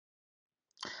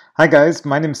Hi guys,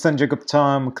 my name is Sanjay Gupta.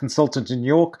 I'm a consultant in New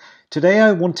York. Today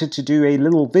I wanted to do a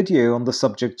little video on the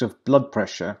subject of blood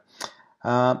pressure.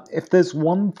 If there's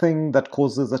one thing that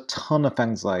causes a ton of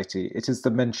anxiety, it is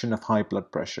the mention of high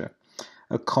blood pressure.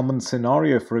 A common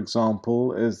scenario, for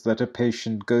example, is that a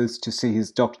patient goes to see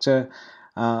his doctor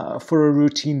for a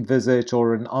routine visit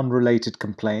or an unrelated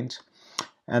complaint.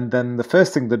 And then the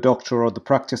first thing the doctor or the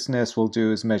practice nurse will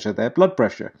do is measure their blood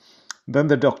pressure. Then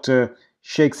the doctor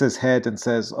shakes his head and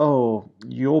says, "Oh,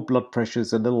 your blood pressure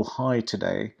is a little high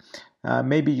today.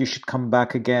 Maybe you should come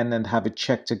back again and have it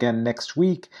checked again next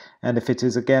week. And if it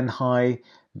is again high,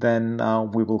 then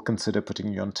we will consider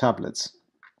putting you on tablets."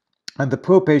 And the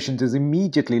poor patient is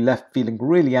immediately left feeling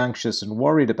really anxious and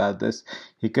worried about this.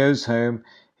 He goes home,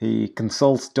 he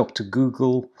consults Dr.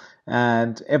 Google,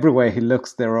 and everywhere he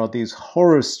looks, there are these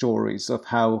horror stories of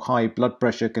how high blood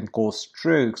pressure can cause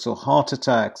strokes or heart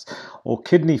attacks or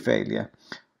kidney failure.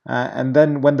 And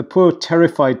then when the poor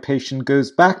terrified patient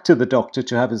goes back to the doctor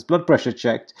to have his blood pressure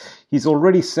checked, he's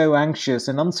already so anxious,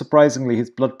 and unsurprisingly his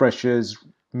blood pressure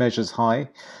measures high,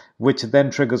 which then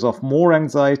triggers off more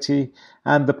anxiety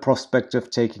and the prospect of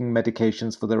taking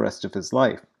medications for the rest of his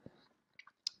life.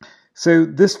 So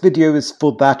this video is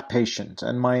for that patient,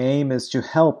 and my aim is to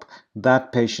help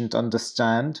that patient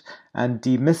understand and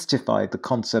demystify the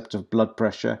concept of blood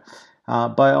pressure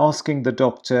by asking the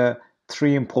doctor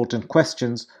 3 important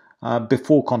questions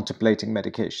before contemplating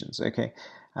medications. Okay,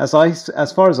 as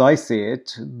far as I see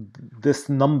it, this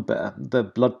number, the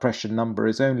blood pressure number,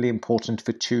 is only important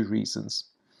for 2 reasons.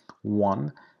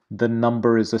 1, the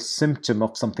number is a symptom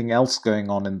of something else going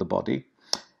on in the body,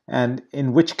 and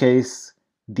in which case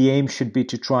the aim should be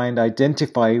to try and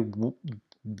identify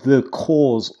the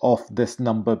cause of this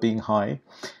number being high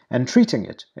and treating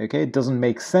it. Okay, it doesn't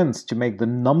make sense to make the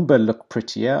number look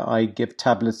prettier. I give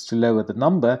tablets to lower the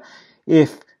number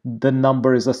if the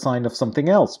number is a sign of something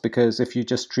else, because if you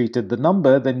just treated the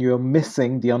number, then you're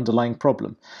missing the underlying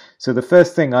problem. So the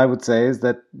first thing I would say is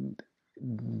that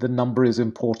the number is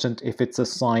important if it's a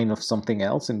sign of something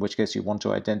else, in which case you want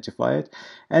to identify it.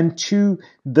 And 2,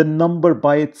 the number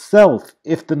by itself.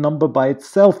 If the number by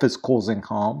itself is causing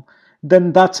harm,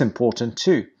 then that's important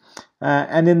too.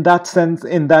 And in that sense,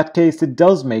 in that case, it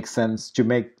does make sense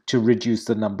to reduce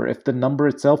the number. If the number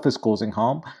itself is causing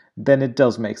harm, then it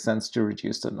does make sense to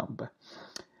reduce the number.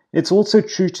 It's also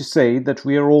true to say that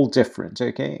we are all different,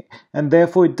 okay? And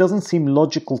therefore, it doesn't seem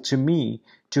logical to me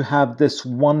to have this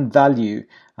one value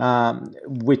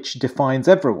which defines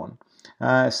everyone.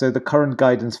 So the current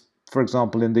guidance, for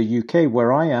example, in the UK,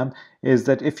 where I am, is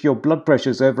that if your blood pressure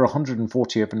is over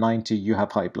 140/90, you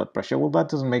have high blood pressure. Well, that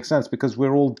doesn't make sense because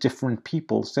we're all different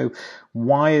people. So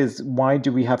why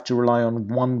do we have to rely on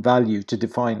one value to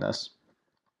define us?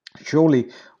 Surely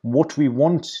what we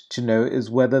want to know is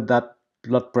whether that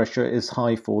blood pressure is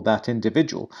high for that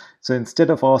individual. So instead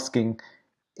of asking,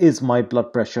 is my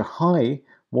blood pressure high?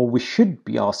 What we should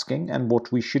be asking, and what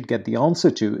we should get the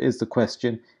answer to, is the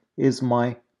question, is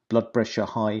my blood pressure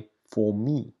high for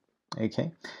me?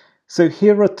 Okay, so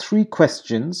here are 3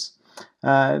 questions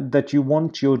that you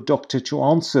want your doctor to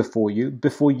answer for you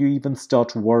before you even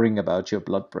start worrying about your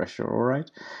blood pressure, all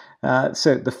right?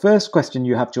 So the first question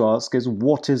you have to ask is,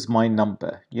 what is my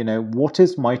number? You know, what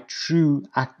is my true,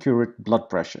 accurate blood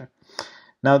pressure?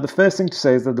 Now, the first thing to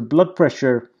say is that the blood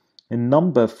pressure in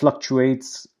number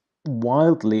fluctuates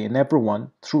wildly in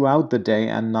everyone throughout the day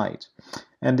and night.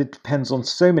 And it depends on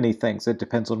so many things. It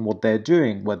depends on what they're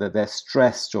doing, whether they're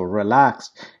stressed or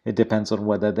relaxed. It depends on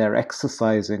whether they're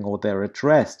exercising or they're at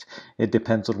rest. It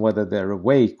depends on whether they're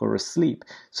awake or asleep.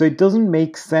 So it doesn't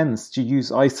make sense to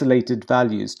use isolated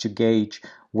values to gauge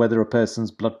whether a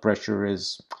person's blood pressure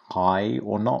is high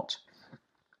or not.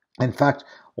 In fact,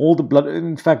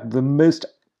 the most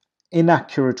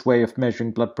inaccurate way of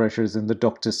measuring blood pressure is in the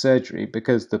doctor's surgery,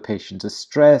 because the patient is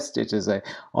stressed, it is an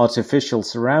artificial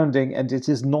surrounding, and it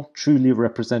is not truly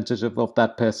representative of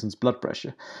that person's blood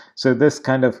pressure. So this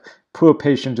kind of poor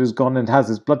patient who's gone and has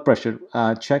his blood pressure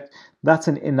checked, that's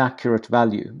an inaccurate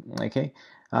value. Okay,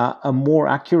 a more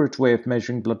accurate way of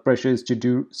measuring blood pressure is to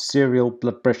do serial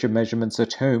blood pressure measurements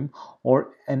at home,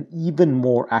 or an even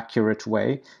more accurate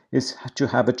way is to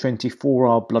have a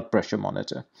 24-hour blood pressure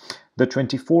monitor. The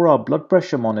 24-hour blood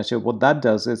pressure monitor, what that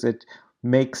does is it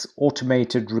makes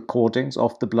automated recordings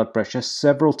of the blood pressure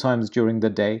several times during the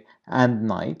day and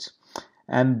night,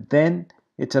 and then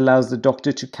it allows the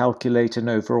doctor to calculate an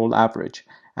overall average.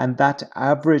 And that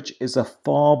average is a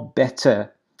far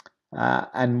better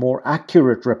and more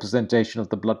accurate representation of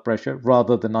the blood pressure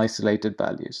rather than isolated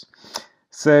values.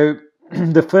 So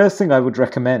the first thing I would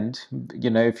recommend,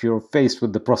 if you're faced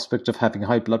with the prospect of having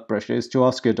high blood pressure, is to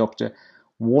ask your doctor,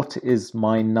 what is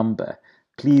my number?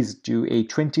 Please do a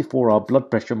 24-hour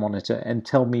blood pressure monitor and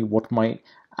tell me what my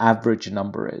average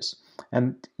number is.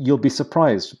 And you'll be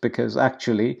surprised, because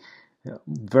actually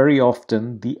very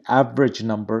often the average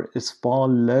number is far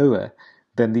lower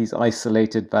than these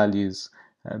isolated values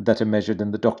that are measured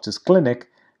in the doctor's clinic,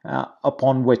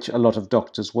 upon which a lot of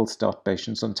doctors will start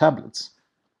patients on tablets.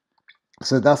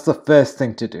 So that's the first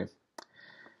thing to do.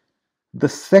 The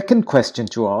second question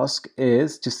to ask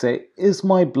is to say, is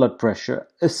my blood pressure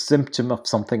a symptom of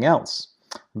something else?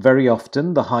 Very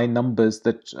often the high numbers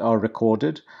that are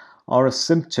recorded are a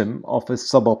symptom of a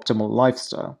suboptimal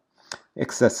lifestyle.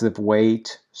 Excessive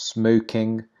weight,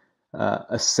 smoking,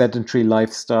 a sedentary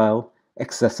lifestyle,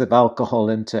 excessive alcohol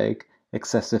intake,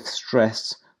 excessive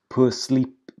stress, poor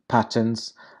sleep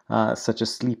patterns, such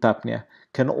as sleep apnea,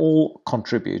 can all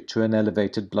contribute to an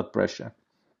elevated blood pressure.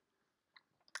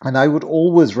 And I would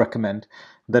always recommend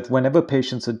that whenever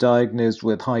patients are diagnosed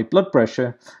with high blood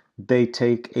pressure, they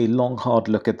take a long, hard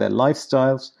look at their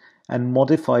lifestyles and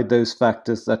modify those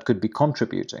factors that could be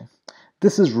contributing.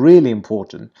 This is really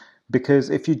important, because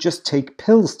if you just take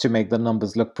pills to make the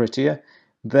numbers look prettier,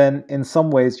 then in some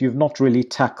ways you've not really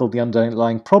tackled the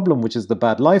underlying problem, which is the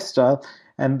bad lifestyle,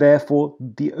 and therefore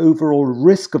the overall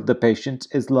risk of the patient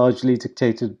is largely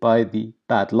dictated by the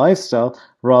bad lifestyle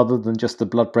rather than just the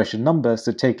blood pressure number.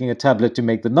 So taking a tablet to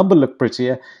make the number look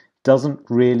prettier doesn't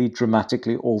really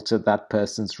dramatically alter that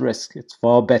person's risk. It's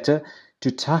far better to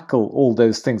tackle all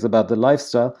those things about the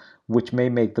lifestyle, which may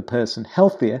make the person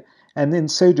healthier, and in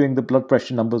so doing the blood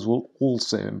pressure numbers will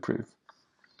also improve.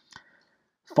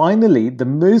 Finally, the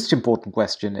most important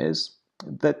question is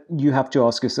that you have to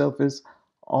ask yourself is,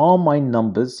 are my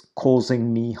numbers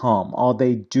causing me harm? Are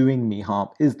they doing me harm?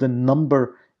 Is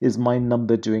my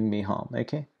number doing me harm?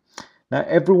 Okay. Now,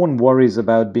 everyone worries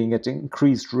about being at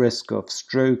increased risk of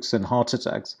strokes and heart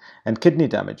attacks and kidney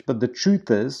damage, but the truth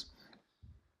is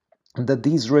that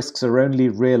these risks are only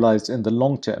realized in the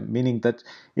long term, meaning that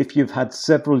if you've had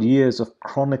several years of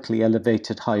chronically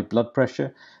elevated high blood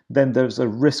pressure, then there's a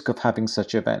risk of having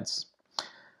such events.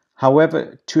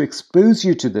 However, to expose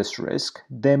you to this risk,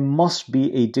 there must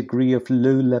be a degree of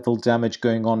low-level damage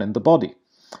going on in the body,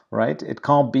 right? It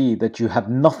can't be that you have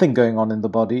nothing going on in the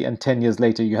body and 10 years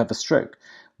later you have a stroke.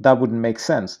 That wouldn't make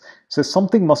sense. So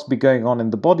something must be going on in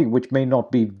the body which may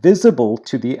not be visible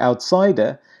to the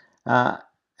outsider,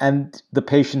 and the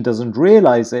patient doesn't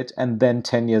realize it, and then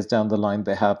 10 years down the line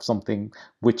they have something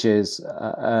which is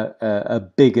a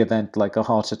big event like a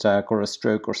heart attack or a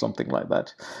stroke or something like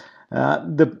that.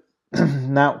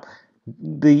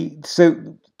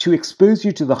 So to expose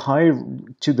you to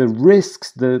the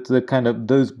risks, the kind of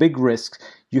those big risks,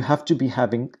 you have to be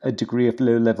having a degree of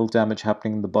low-level damage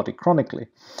happening in the body chronically.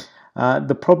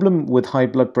 The problem with high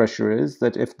blood pressure is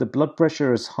that if the blood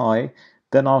pressure is high,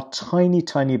 then our tiny,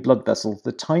 tiny blood vessels,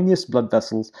 the tiniest blood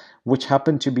vessels, which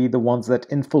happen to be the ones that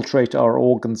infiltrate our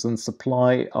organs and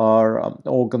supply our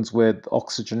organs with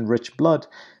oxygen-rich blood,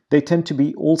 they tend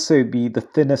to also be the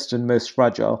thinnest and most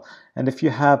fragile. And if you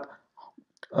have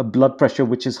a blood pressure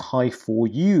which is high for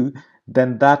you,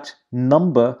 then that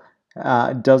number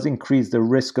does increase the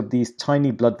risk of these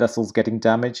tiny blood vessels getting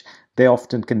damaged. They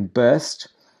often can burst,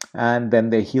 and then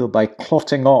they heal by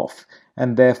clotting off.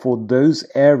 And therefore, those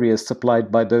areas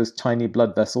supplied by those tiny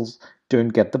blood vessels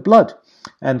don't get the blood.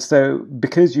 And so,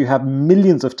 because you have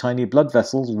millions of tiny blood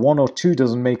vessels, 1 or 2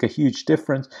 doesn't make a huge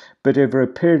difference. But over a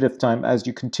period of time, as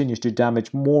you continue to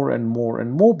damage more and more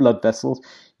and more blood vessels,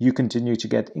 you continue to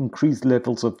get increased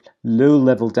levels of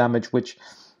low-level damage, which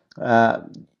a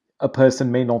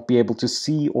person may not be able to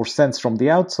see or sense from the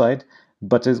outside,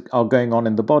 but are going on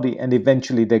in the body, and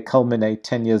eventually they culminate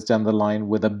 10 years down the line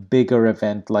with a bigger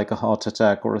event like a heart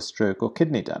attack or a stroke or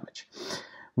kidney damage.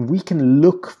 We can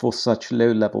look for such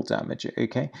low-level damage,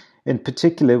 okay? In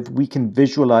particular, we can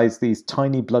visualize these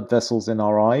tiny blood vessels in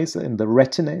our eyes, in the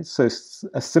retina. So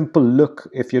a simple look,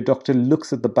 if your doctor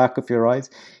looks at the back of your eyes,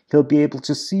 he'll be able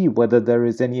to see whether there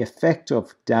is any effect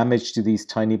of damage to these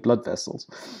tiny blood vessels.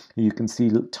 You can see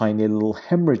tiny little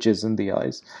hemorrhages in the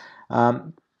eyes.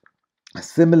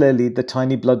 Similarly, the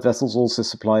tiny blood vessels also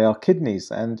supply our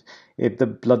kidneys, and if the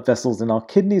blood vessels in our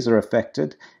kidneys are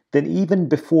affected, then even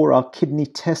before our kidney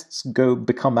tests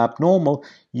become abnormal,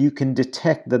 you can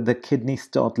detect that the kidneys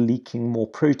start leaking more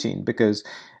protein, because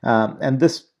and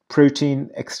this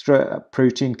extra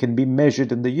protein can be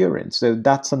measured in the urine. So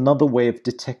that's another way of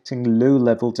detecting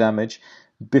low-level damage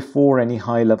before any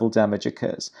high-level damage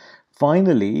occurs.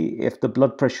 Finally, if the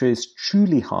blood pressure is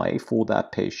truly high for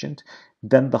that patient,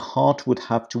 then the heart would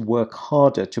have to work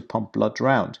harder to pump blood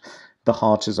around. The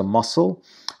heart is a muscle,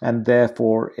 and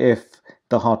therefore if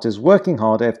the heart is working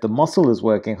harder, if the muscle is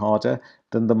working harder,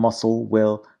 then the muscle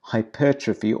will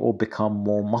hypertrophy or become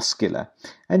more muscular.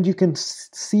 And you can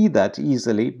see that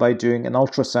easily by doing an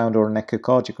ultrasound or an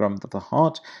echocardiogram of the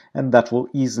heart, and that will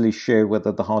easily show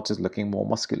whether the heart is looking more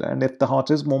muscular. And if the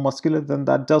heart is more muscular, then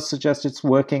that does suggest it's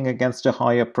working against a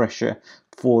higher pressure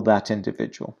for that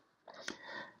individual.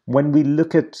 When we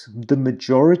look at the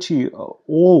majority,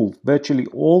 virtually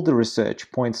all the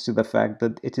research points to the fact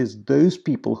that it is those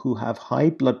people who have high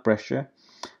blood pressure,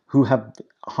 who have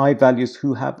high values,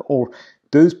 or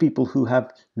those people who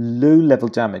have low-level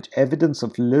damage, evidence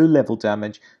of low-level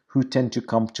damage, who tend to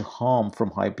come to harm from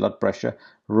high blood pressure,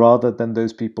 rather than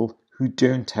those people who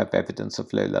don't have evidence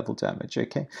of low-level damage,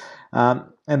 okay?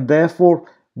 And therefore,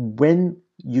 when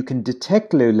you can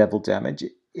detect low-level damage,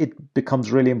 it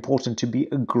becomes really important to be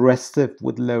aggressive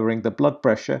with lowering the blood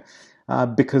pressure,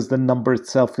 because the number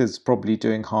itself is probably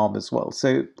doing harm as well.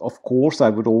 So, of course, I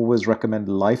would always recommend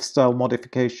lifestyle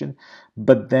modification,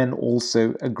 but then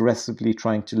also aggressively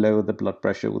trying to lower the blood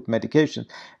pressure with medication.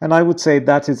 And I would say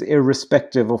that is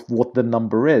irrespective of what the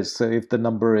number is. So if the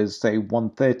number is, say,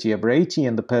 130/80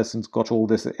 and the person's got all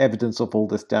this evidence of all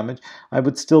this damage, I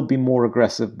would still be more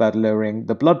aggressive about lowering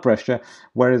the blood pressure.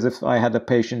 Whereas if I had a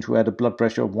patient who had a blood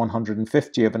pressure of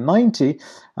 150/90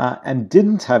 and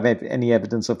didn't have any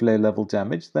evidence of low-level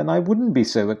damage, then I wouldn't be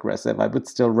so aggressive. I would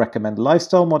still recommend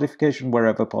lifestyle modification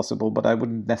wherever possible, but I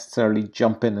wouldn't necessarily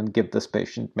jump in and give this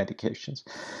patient medications.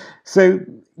 So,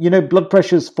 blood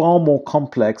pressure is far more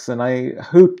complex, and I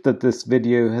hope that this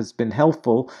video has been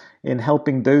helpful in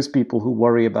helping those people who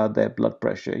worry about their blood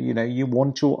pressure. You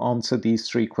want to answer these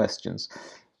three questions.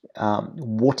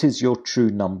 What is your true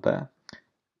number?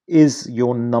 Is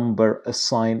your number a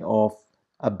sign of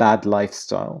a bad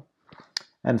lifestyle?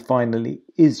 And finally,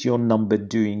 is your number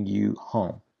doing you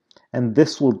harm? And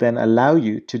this will then allow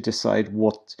you to decide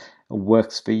what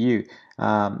works for you.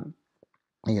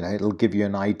 It'll give you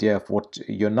an idea of what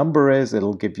your number is.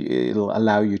 It'll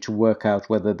allow you to work out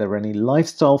whether there are any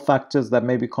lifestyle factors that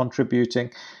may be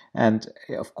contributing, and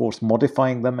of course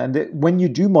modifying them. And when you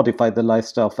do modify the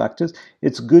lifestyle factors,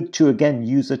 it's good to again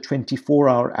use a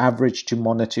 24-hour average to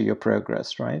monitor your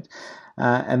progress, right?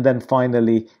 And then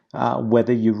finally,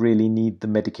 whether you really need the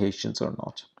medications or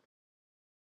not.